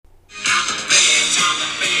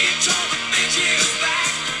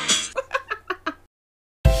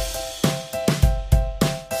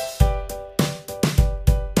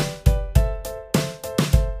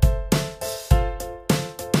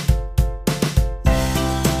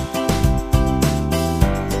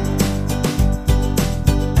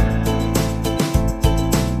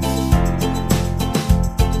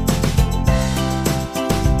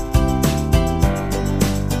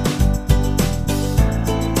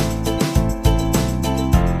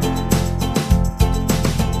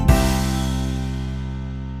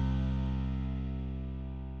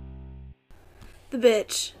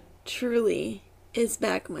bitch truly is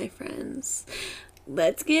back, my friends.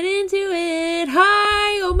 Let's get into it.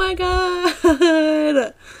 Hi, oh my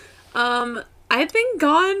god. I've been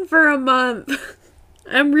gone for a month.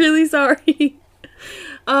 I'm really sorry.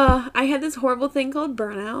 I had this horrible thing called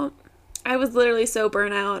burnout. I was literally so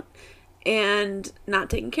burnt out and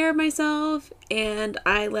not taking care of myself, and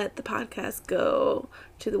I let the podcast go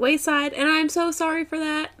to the wayside, and I'm so sorry for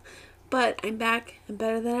that. But I'm back and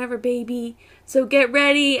better than ever, baby. So get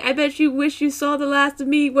ready. I bet you wish you saw the last of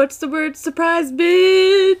me. What's the word? Surprise,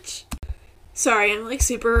 bitch. Sorry, I'm like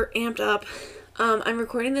super amped up. I'm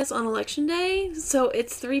recording this on election day, so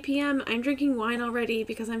it's 3 p.m. I'm drinking wine already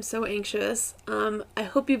because I'm so anxious. I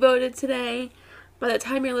hope you voted today. By the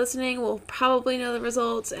time you're listening, we'll probably know the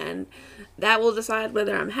results, and that will decide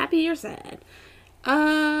whether I'm happy or sad.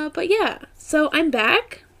 But yeah, so I'm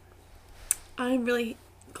back. I'm really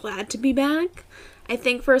glad to be back. I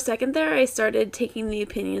think for a second there, I started taking the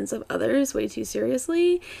opinions of others way too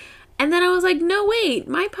seriously. And then I was like, no, wait,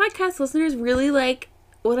 my podcast listeners really like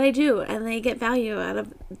what I do, and they get value out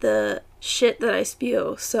of the shit that I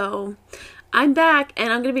spew. So I'm back,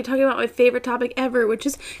 and I'm going to be talking about my favorite topic ever, which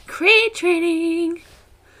is crate training.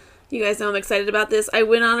 You guys know I'm excited about this. I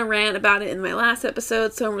went on a rant about it in my last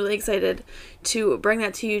episode, so I'm really excited to bring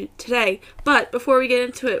that to you today. But before we get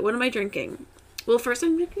into it, what am I drinking? Well, first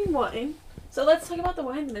I'm drinking wine. So let's talk about the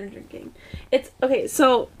wine that I'm drinking.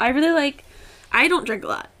 So I don't drink a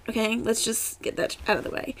lot, okay? Let's just get that out of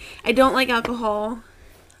the way. I don't like alcohol.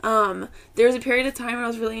 There was a period of time when I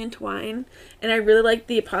was really into wine, and I really liked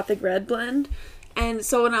the Apothic Red blend. And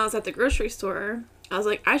so when I was at the grocery store, I was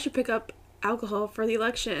like, I should pick up alcohol for the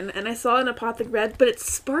election. And I saw an Apothic Red, but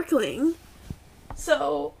it's sparkling.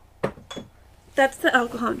 So that's the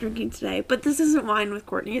alcohol I'm drinking today. But this isn't wine with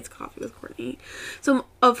Courtney, it's coffee with Courtney. So I'm,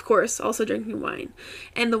 of course, also drinking wine.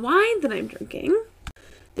 And the wine that I'm drinking,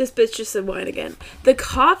 this bitch just said wine again. The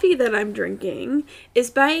coffee that I'm drinking is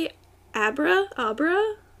by Abra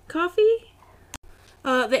Coffee.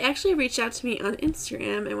 They actually reached out to me on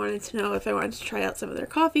Instagram and wanted to know if I wanted to try out some of their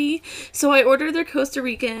coffee. So I ordered their Costa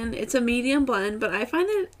Rican. It's a medium blend, but I find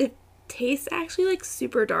that it tastes actually like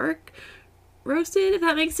super dark roasted, if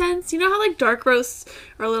that makes sense. You know how like dark roasts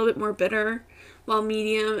are a little bit more bitter, while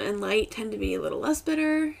medium and light tend to be a little less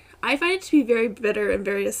bitter? I find it to be very bitter and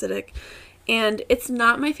very acidic, and it's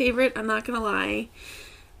not my favorite, I'm not gonna lie.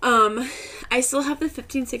 I still have the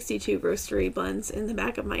 1562 roastery blends in the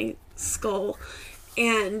back of my skull,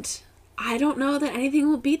 and I don't know that anything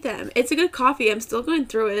will beat them. It's a good coffee. I'm still going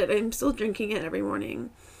through it. I'm still drinking it every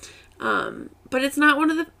morning. But it's not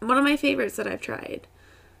one of my favorites that I've tried.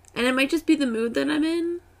 And it might just be the mood that I'm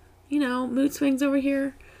in. You know, mood swings over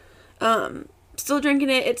here. Still drinking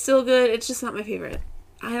it. It's still good. It's just not my favorite.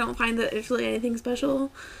 I don't find that it's really anything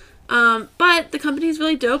special. But the company's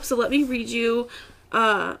really dope, so let me read you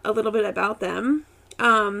a little bit about them.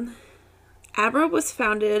 Abra was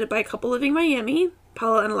founded by a couple living in Miami,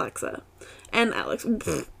 Paula and Alexa. And Alex.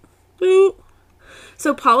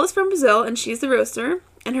 So Paula's from Brazil, and she's the roaster,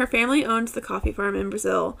 and her family owns the coffee farm in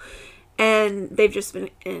Brazil, and they've just been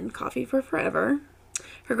in coffee for forever.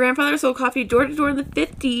 Her grandfather sold coffee door to door in the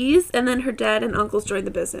 50s, and then her dad and uncles joined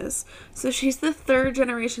the business. So she's the third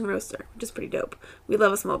generation roaster, which is pretty dope. We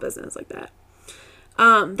love a small business like that.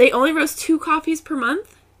 They only roast 2 coffees per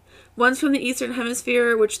month. One's from the Eastern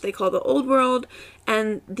Hemisphere, which they call the Old World,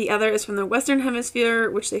 and the other is from the Western Hemisphere,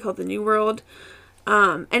 which they call the New World.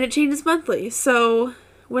 And it changes monthly. So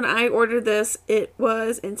when I ordered this, it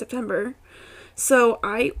was in September. So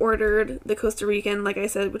I ordered the Costa Rican, like I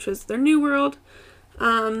said, which was their New World.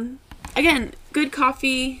 Again, good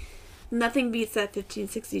coffee. Nothing beats that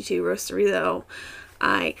 1562 roastery, though.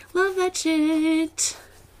 I love that shit.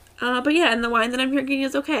 But yeah, and the wine that I'm drinking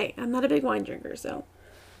is okay. I'm not a big wine drinker, so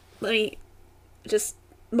let me just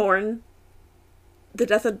mourn the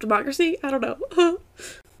death of democracy. I don't know.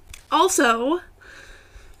 Also,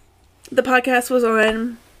 the podcast was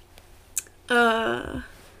on,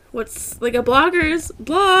 what's like a blogger's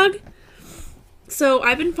blog. So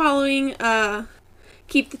I've been following,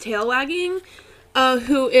 Keep the Tail Wagging,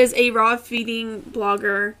 who is a raw feeding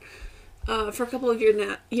blogger, for a couple of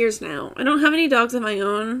years now. I don't have any dogs of my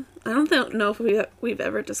own. I don't know if we've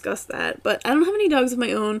ever discussed that, but I don't have any dogs of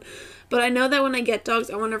my own. But I know that when I get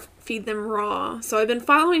dogs, I want to feed them raw. So I've been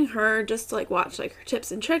following her just to like watch like her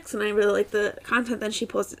tips and tricks, and I really like the content that she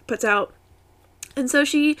puts out. And so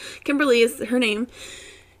Kimberly is her name.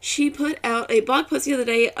 She put out a blog post the other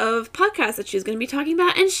day of podcasts that she was going to be talking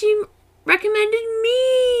about, and she recommended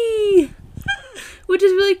me, which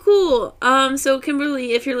is really cool. cool. So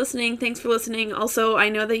Kimberly, if you're listening, thanks for listening. Also, I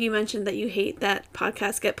know that you mentioned that you hate that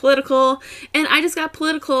podcasts get political, and I just got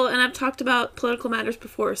political, and I've talked about political matters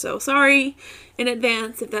before, so sorry in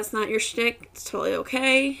advance if that's not your shtick. It's totally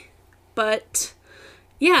okay. But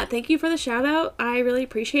yeah, thank you for the shout out. I really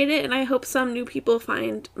appreciate it, and I hope some new people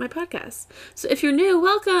find my podcast. So if you're new,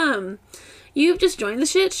 welcome. You've just joined the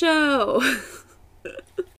shit show.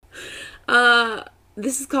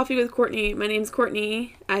 This is Coffee with Courtney. My name's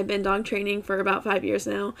Courtney. I've been dog training for about 5 years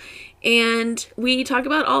now, and we talk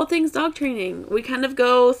about all things dog training. We kind of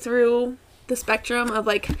go through the spectrum of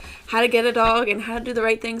like how to get a dog and how to do the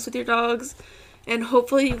right things with your dogs. And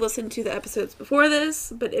hopefully you listened to the episodes before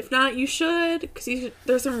this, but if not, you should, because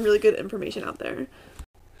there's some really good information out there.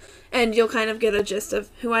 And you'll kind of get a gist of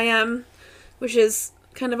who I am, which is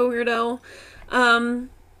kind of a weirdo.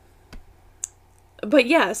 But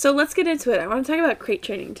yeah, so let's get into it. I want to talk about crate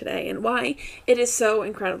training today and why it is so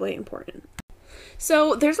incredibly important.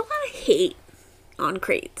 So there's a lot of hate on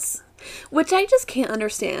crates, which I just can't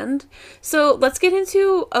understand. So let's get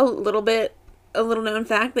into a little known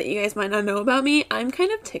fact that you guys might not know about me. I'm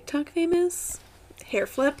kind of TikTok famous. Hair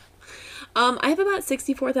flip. I have about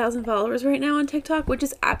 64,000 followers right now on TikTok, which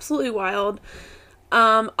is absolutely wild.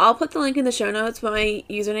 I'll put the link in the show notes, but my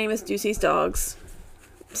username is Deucey's Dogs.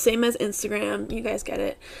 Same as Instagram. You guys get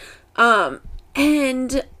it.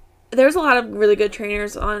 And there's a lot of really good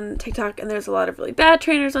trainers on TikTok, and there's a lot of really bad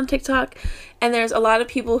trainers on TikTok, and there's a lot of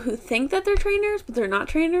people who think that they're trainers, but they're not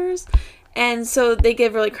trainers, and so they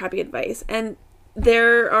give really crappy advice. And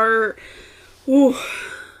there's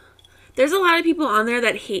a lot of people on there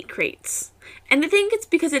that hate crates, and I think it's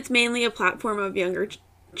because it's mainly a platform of younger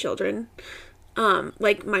children.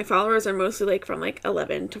 Like my followers are mostly like from like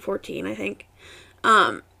 11 to 14, I think.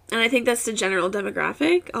 And I think that's the general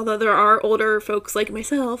demographic, although there are older folks like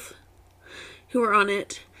myself who are on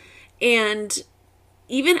it. And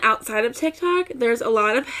even outside of TikTok, there's a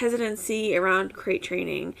lot of hesitancy around crate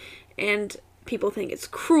training, and people think it's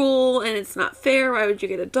cruel and it's not fair. Why would you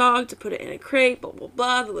get a dog to put it in a crate? Blah, blah,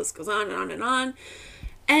 blah. The list goes on and on and on.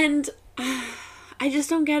 And I just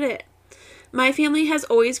don't get it. My family has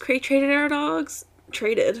always crate trained our dogs.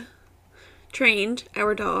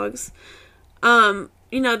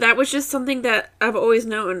 That was just something that I've always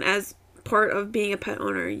known as part of being a pet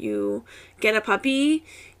owner. You get a puppy,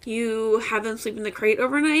 you have them sleep in the crate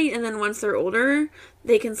overnight, and then once they're older,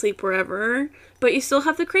 they can sleep wherever, but you still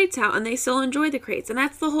have the crates out, and they still enjoy the crates, and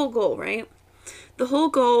that's the whole goal, right? The whole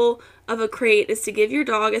goal of a crate is to give your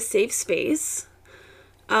dog a safe space,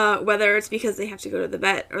 whether it's because they have to go to the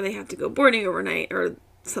vet, or they have to go boarding overnight, or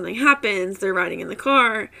something happens, they're riding in the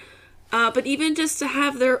car. But even just to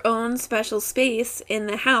have their own special space in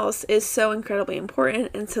the house is so incredibly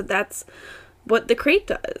important. And so that's what the crate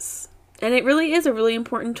does. And it really is a really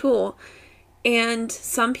important tool. And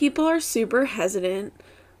some people are super hesitant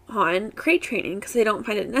on crate training because they don't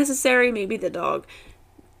find it necessary. Maybe the dog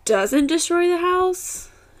doesn't destroy the house.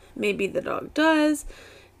 Maybe the dog does.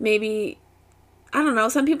 Maybe, I don't know.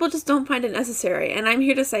 Some people just don't find it necessary. And I'm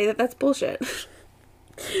here to say that that's bullshit.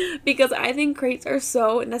 Because I think crates are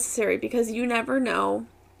so necessary, because you never know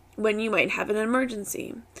when you might have an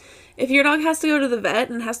emergency. If your dog has to go to the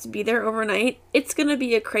vet and has to be there overnight, it's going to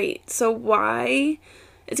be a crate. So why?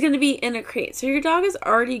 It's going to be in a crate. So your dog is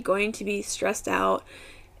already going to be stressed out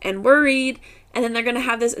and worried, and then they're going to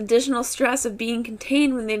have this additional stress of being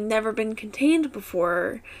contained when they've never been contained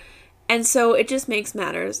before. And so it just makes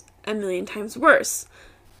matters a million times worse.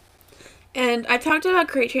 And I've talked about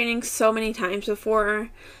crate training so many times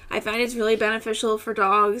before. I find it's really beneficial for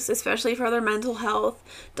dogs, especially for their mental health.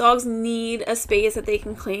 Dogs need a space that they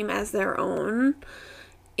can claim as their own,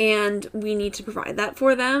 and we need to provide that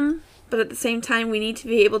for them. But at the same time, we need to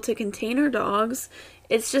be able to contain our dogs.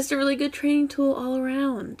 It's just a really good training tool all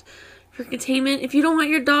around. For containment, if you don't want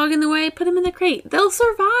your dog in the way, put them in the crate. They'll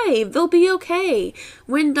survive. They'll be okay.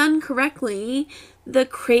 When done correctly, the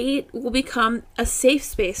crate will become a safe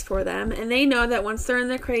space for them, and they know that once they're in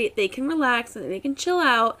the crate, they can relax and they can chill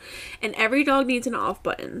out. And every dog needs an off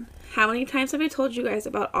button. How many times have I told you guys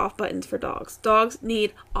about off buttons for dogs? Dogs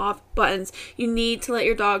need off buttons. You need to let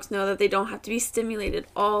your dogs know that they don't have to be stimulated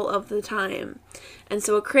all of the time. And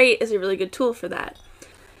so a crate is a really good tool for that.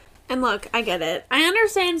 And look, I get it. I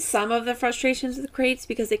understand some of the frustrations with crates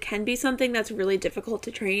because it can be something that's really difficult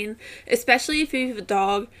to train, especially if you have a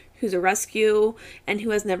dog who's a rescue and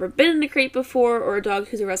who has never been in a crate before, or a dog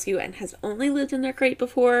who's a rescue and has only lived in their crate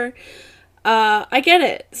before. I get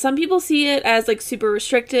it. Some people see it as like super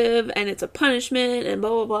restrictive and it's a punishment and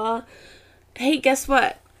blah, blah, blah. Hey, guess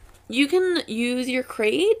what? You can use your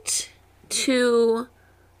crate to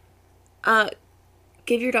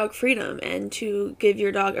give your dog freedom and to give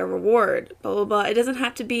your dog a reward, blah, blah, blah. It doesn't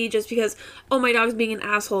have to be just because, oh, my dog's being an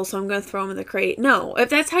asshole, so I'm going to throw him in the crate. No, if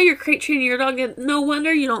that's how you're crate training your dog, no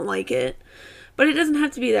wonder you don't like it. But it doesn't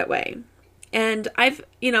have to be that way. And I've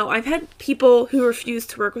had people who refuse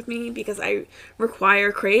to work with me because I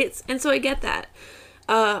require crates, and so I get that.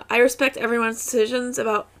 I respect everyone's decisions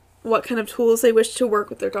about what kind of tools they wish to work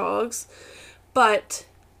with their dogs, but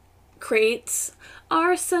crates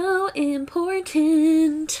are so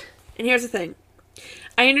important. And here's the thing.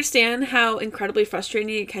 I understand how incredibly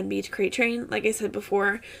frustrating it can be to crate train, like I said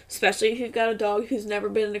before, especially if you've got a dog who's never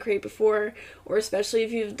been in a crate before, or especially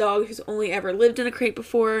if you have a dog who's only ever lived in a crate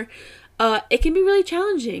before. It can be really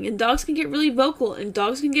challenging, and dogs can get really vocal, and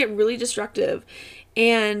dogs can get really destructive.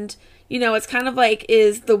 And, it's kind of like,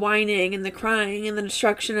 is the whining and the crying and the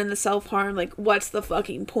destruction and the self-harm, like, what's the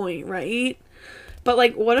fucking point, right? But,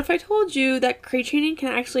 like, what if I told you that crate training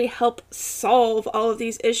can actually help solve all of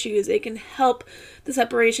these issues? It can help the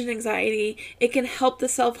separation anxiety. It can help the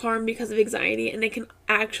self-harm because of anxiety. And it can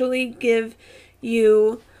actually give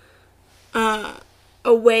you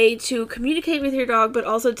a way to communicate with your dog, but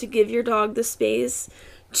also to give your dog the space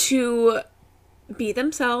to be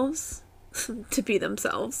themselves. To be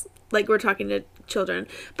themselves. Like we're talking to children.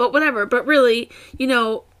 But whatever. But really,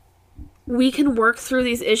 we can work through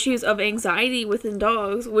these issues of anxiety within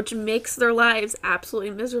dogs, which makes their lives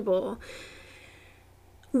absolutely miserable,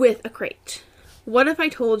 with a crate. What if I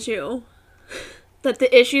told you that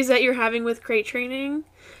the issues that you're having with crate training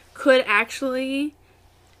could actually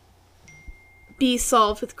be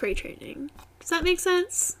solved with crate training? Does that make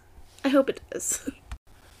sense? I hope it does.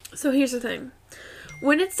 So here's the thing.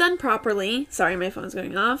 When it's done properly, sorry, my phone's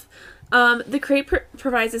going off, the crate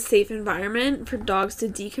provides a safe environment for dogs to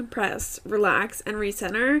decompress, relax, and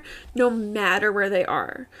recenter no matter where they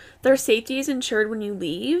are. Their safety is ensured when you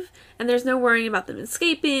leave, and there's no worrying about them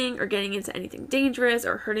escaping or getting into anything dangerous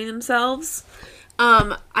or hurting themselves.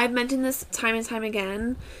 I've mentioned this time and time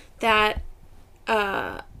again that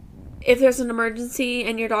if there's an emergency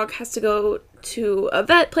and your dog has to go to a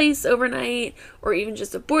vet place overnight or even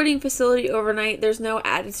just a boarding facility overnight, there's no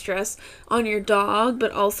added stress on your dog,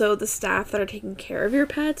 but also the staff that are taking care of your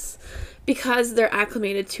pets because they're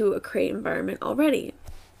acclimated to a crate environment already.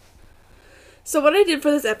 So what I did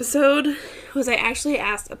for this episode was I actually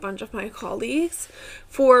asked a bunch of my colleagues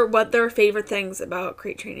for what their favorite things about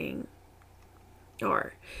crate training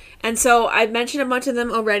are. And so I've mentioned a bunch of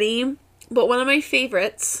them already, but one of my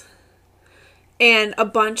favorites, and a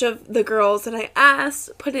bunch of the girls that I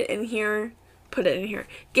asked put it in here,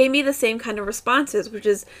 gave me the same kind of responses, which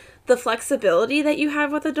is the flexibility that you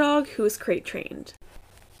have with a dog who is crate trained.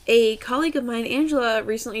 A colleague of mine, Angela,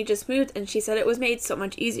 recently just moved, and she said it was made so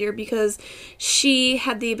much easier because she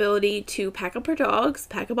had the ability to pack up her dogs,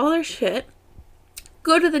 pack up all their shit,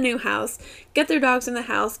 go to the new house, get their dogs in the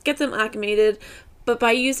house, get them acclimated. But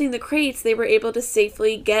by using the crates, they were able to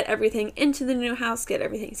safely get everything into the new house, get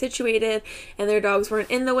everything situated, and their dogs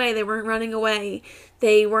weren't in the way, they weren't running away,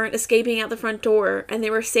 they weren't escaping out the front door, and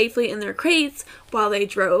they were safely in their crates while they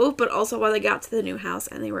drove, but also while they got to the new house,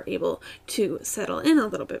 and they were able to settle in a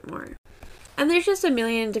little bit more. And there's just a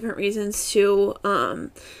million different reasons too.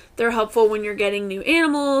 They're helpful when you're getting new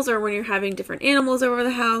animals, or when you're having different animals over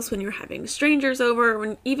the house, when you're having strangers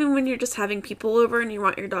over, even when you're just having people over and you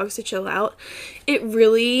want your dogs to chill out. It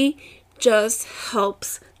really just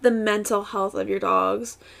helps the mental health of your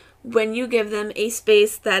dogs when you give them a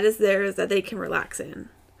space that is theirs that they can relax in.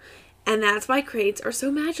 And that's why crates are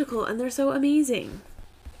so magical and they're so amazing.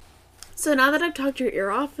 So now that I've talked your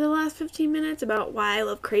ear off for the last 15 minutes about why I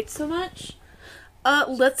love crates so much,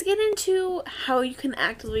 let's get into how you can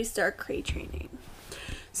actively start crate training.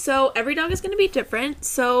 So every dog is going to be different.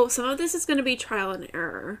 So some of this is going to be trial and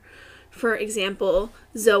error. For example,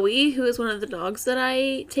 Zoe, who is one of the dogs that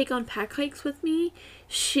I take on pack hikes with me,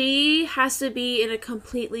 she has to be in a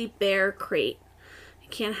completely bare crate. You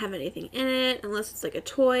can't have anything in it unless it's like a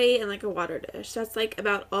toy and like a water dish. That's like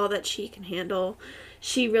about all that she can handle.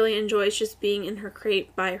 She really enjoys just being in her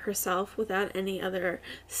crate by herself without any other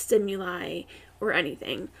stimuli or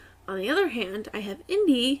anything. On the other hand, I have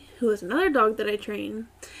Indy, who is another dog that I train,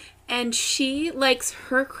 and she likes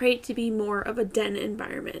her crate to be more of a den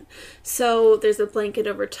environment. So there's a blanket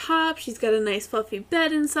over top, she's got a nice fluffy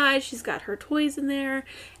bed inside, she's got her toys in there,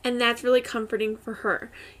 and that's really comforting for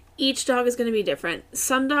her. Each dog is going to be different.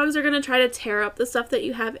 Some dogs are going to try to tear up the stuff that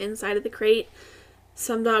you have inside of the crate.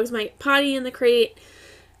 Some dogs might potty in the crate.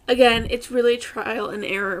 Again, it's really trial and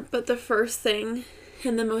error, but the first thing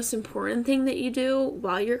and the most important thing that you do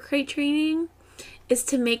while you're crate training is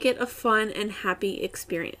to make it a fun and happy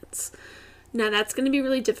experience. Now, that's going to be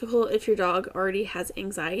really difficult if your dog already has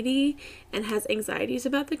anxiety and has anxieties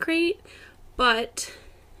about the crate, but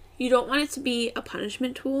you don't want it to be a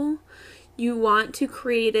punishment tool. You want to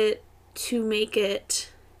create it to make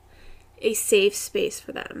it a safe space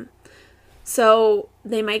for them. So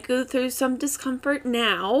they might go through some discomfort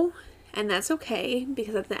now, and that's okay,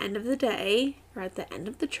 because at the end of the day, or at the end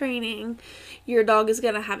of the training, your dog is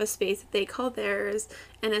going to have a space that they call theirs,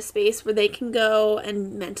 and a space where they can go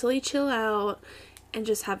and mentally chill out and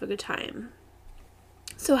just have a good time.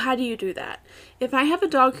 So how do you do that? If I have a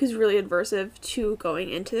dog who's really aversive to going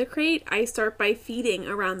into the crate, I start by feeding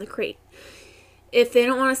around the crate. If they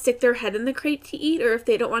don't want to stick their head in the crate to eat, or if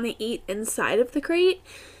they don't want to eat inside of the crate,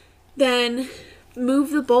 then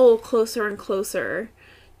move the bowl closer and closer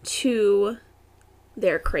to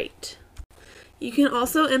their crate. You can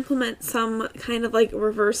also implement some kind of like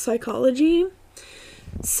reverse psychology.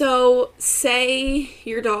 So say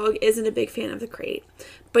your dog isn't a big fan of the crate,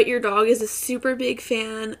 but your dog is a super big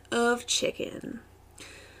fan of chicken.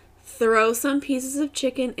 Throw some pieces of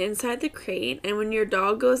chicken inside the crate, and when your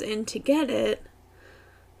dog goes in to get it,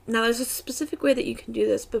 now there's a specific way that you can do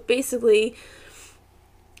this, but basically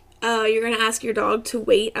you're going to ask your dog to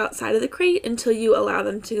wait outside of the crate until you allow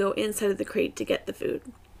them to go inside of the crate to get the food.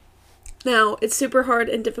 Now, it's super hard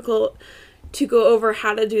and difficult to go over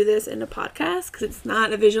how to do this in a podcast because it's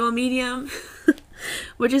not a visual medium,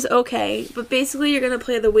 which is okay. But basically, you're going to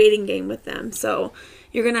play the waiting game with them. So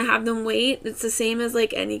you're going to have them wait. It's the same as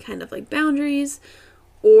like any kind of like boundaries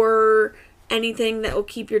or anything that will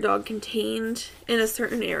keep your dog contained in a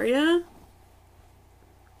certain area.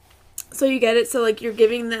 So you get it? So like you're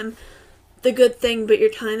giving them the good thing, but you're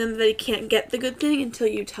telling them that they can't get the good thing until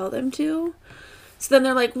you tell them to. So then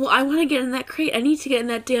they're like, well, I want to get in that crate. I need to get in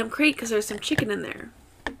that damn crate because there's some chicken in there.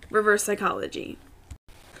 Reverse psychology.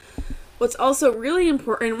 What's also really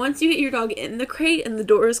important, once you get your dog in the crate and the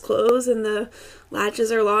door is closed and the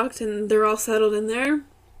latches are locked and they're all settled in there,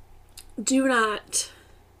 do not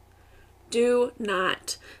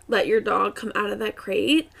let your dog come out of that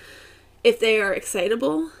crate if they are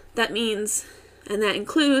excitable. That means, and that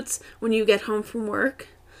includes when you get home from work.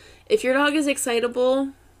 If your dog is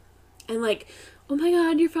excitable and like, oh my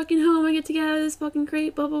god, you're fucking home, I get to get out of this fucking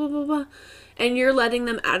crate, blah, blah, blah, blah, blah, and you're letting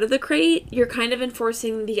them out of the crate, you're kind of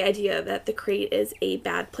enforcing the idea that the crate is a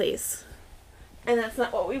bad place. And that's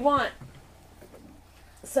not what we want.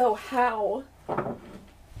 So how...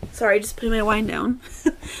 Sorry, just putting my wine down.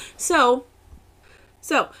 So,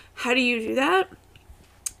 how do you do that?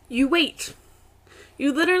 You wait.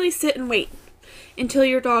 You literally sit and wait until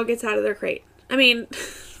your dog gets out of their crate. I mean,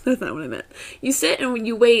 that's not what I meant. You sit and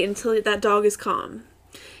you wait until that dog is calm.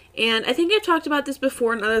 And I think I've talked about this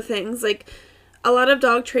before in other things. Like, a lot of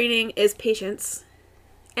dog training is patience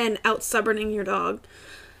and out-stubborning your dog.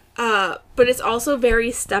 But it's also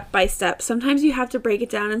very step by step. Sometimes you have to break it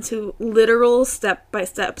down into literal step by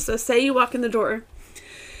step. So say you walk in the door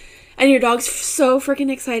and your dog's so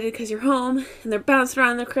freaking excited because you're home and they're bouncing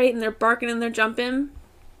around the crate and they're barking and they're jumping.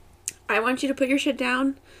 I want you to put your shit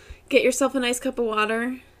down, get yourself a nice cup of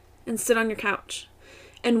water, and sit on your couch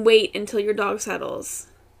and wait until your dog settles.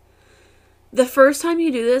 The first time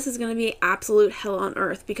you do this is going to be absolute hell on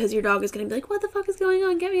earth because your dog is going to be like, what the fuck is going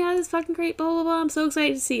on? Get me out of this fucking crate, blah, blah, blah. I'm so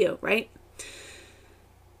excited to see you, right?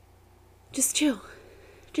 Just chill.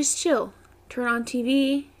 Just chill. Turn on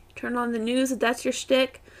TV. Turn on the news if that's your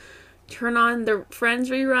shtick. Turn on the Friends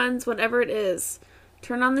reruns, whatever it is.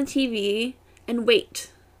 Turn on the TV and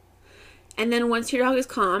wait. And then once your dog is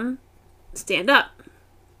calm, stand up.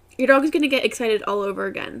 Your dog is going to get excited all over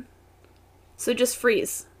again. So just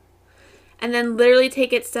freeze. And then literally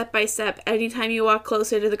take it step by step. Anytime you walk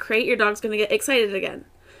closer to the crate, your dog's going to get excited again.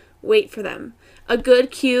 Wait for them. A good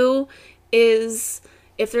cue is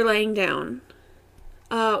if they're laying down.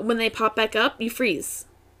 When they pop back up, you freeze.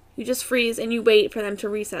 You just freeze and you wait for them to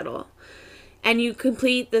resettle. And you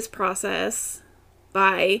complete this process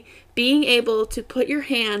by being able to put your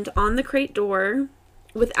hand on the crate door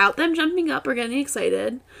without them jumping up or getting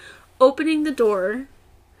excited, opening the door,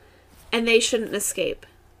 and they shouldn't escape.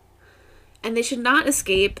 And they should not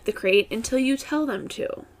escape the crate until you tell them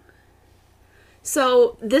to.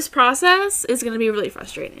 So this process is going to be really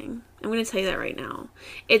frustrating. I'm going to tell you that right now.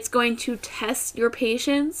 It's going to test your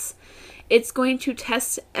patience. It's going to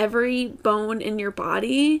test every bone in your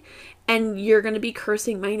body. And you're going to be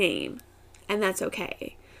cursing my name. And that's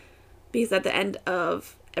okay. Because at the end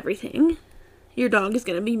of everything, your dog is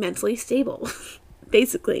going to be mentally stable.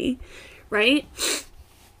 Basically. Right?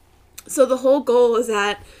 So the whole goal is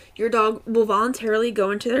that your dog will voluntarily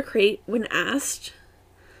go into their crate when asked.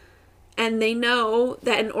 And they know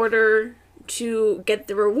that in order to get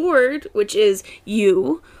the reward, which is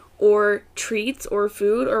you, or treats, or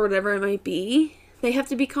food, or whatever it might be, they have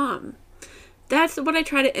to be calm. That's what I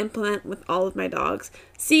try to implement with all of my dogs.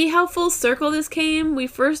 See how full circle this came? We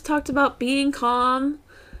first talked about being calm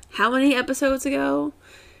how many episodes ago?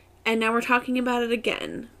 And now we're talking about it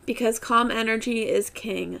again, because calm energy is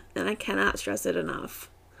king, and I cannot stress it enough.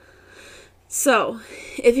 So,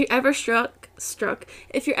 if you're ever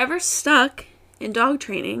if you're ever stuck in dog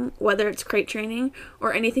training, whether it's crate training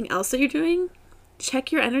or anything else that you're doing,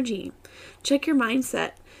 check your energy, check your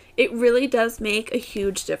mindset. It really does make a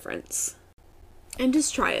huge difference. And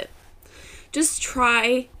just try it. Just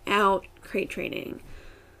try out crate training.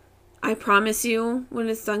 I promise you, when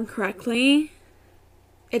it's done correctly,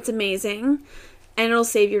 it's amazing, and it'll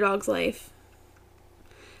save your dog's life.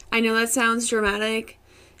 I know that sounds dramatic,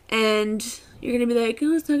 and you're going to be like,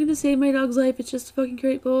 oh, it's not going to save my dog's life, it's just a fucking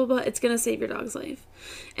crate, blah, blah, blah. It's going to save your dog's life.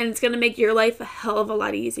 And it's going to make your life a hell of a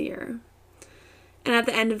lot easier. And at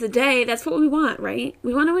the end of the day, that's what we want, right?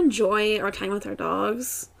 We want to enjoy our time with our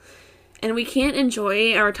dogs. And we can't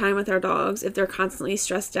enjoy our time with our dogs if they're constantly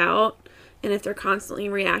stressed out and if they're constantly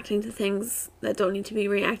reacting to things that don't need to be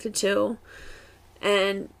reacted to.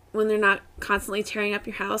 And when they're not constantly tearing up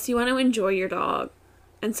your house, you want to enjoy your dog.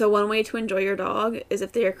 And so one way to enjoy your dog is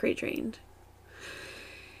if they are crate trained.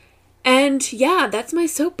 And yeah, that's my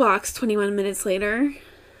soapbox 21 minutes later.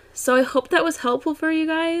 So I hope that was helpful for you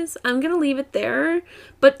guys. I'm going to leave it there,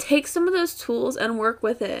 but take some of those tools and work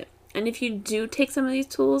with it. And if you do take some of these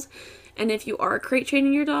tools, and if you are crate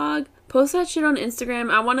training your dog, post that shit on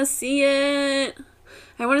Instagram. I want to see it.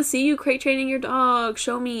 I want to see you crate training your dog.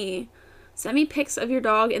 Show me. Send me pics of your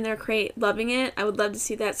dog in their crate, loving it. I would love to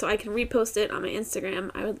see that so I can repost it on my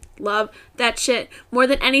Instagram. I would love that shit more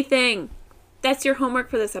than anything. That's your homework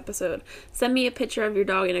for this episode. Send me a picture of your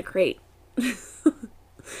dog in a crate.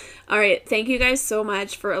 All right. Thank you guys so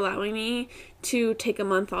much for allowing me to take a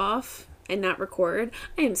month off and not record.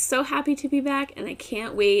 I am so happy to be back, and I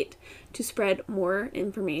can't wait to spread more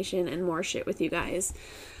information and more shit with you guys.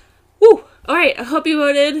 Woo! All right. I hope you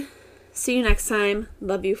voted. See you next time.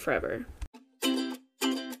 Love you forever.